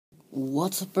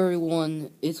What's up,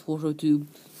 everyone? It's WolfRoTube,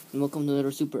 and welcome to another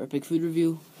super epic food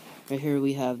review. Right here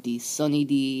we have the Sunny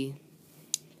D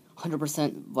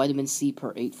 100% vitamin C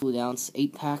per 8 food ounce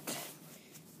 8-pack.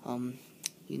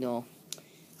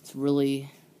 It's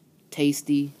really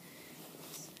tasty,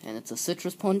 and it's a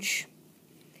citrus punch.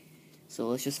 So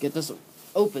let's just get this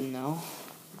open now.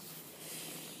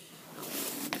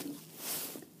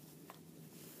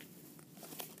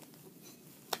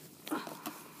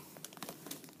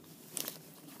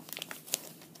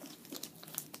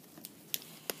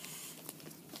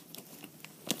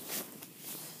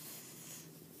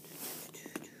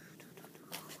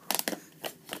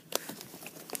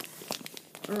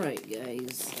 Alright,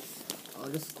 guys, I'll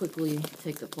just quickly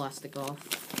take the plastic off.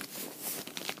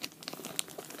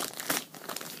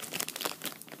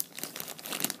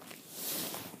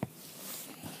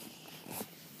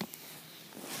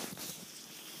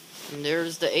 And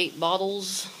there's the 8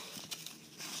 bottles.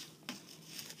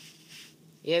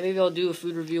 Yeah, maybe I'll do a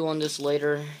food review on this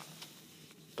later,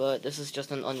 but this is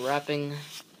just an unwrapping.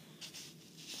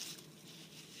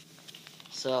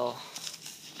 So,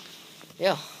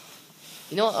 yeah.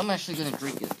 You know what? I'm actually gonna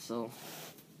drink it. So,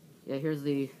 yeah, here's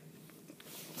the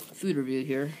food review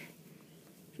here.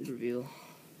 Food review.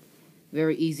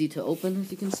 Very easy to open, as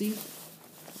you can see.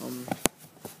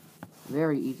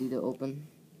 Very easy to open.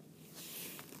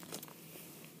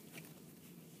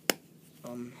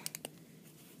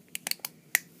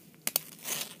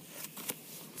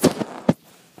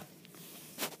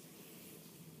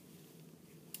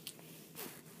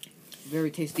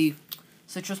 Very tasty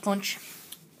citrus punch.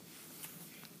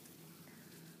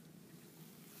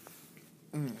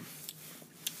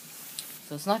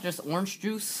 So it's not just orange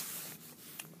juice.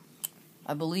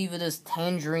 I believe it is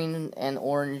tangerine and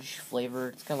orange flavor.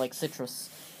 It's kind of like citrus.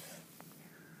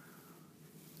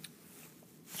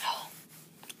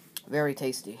 Very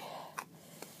tasty.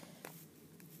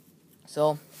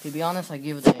 So, to be honest, I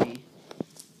give it a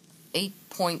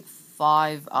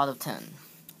 8.5 out of 10.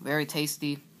 Very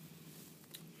tasty.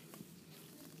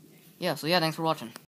 Yeah, so yeah, thanks for watching.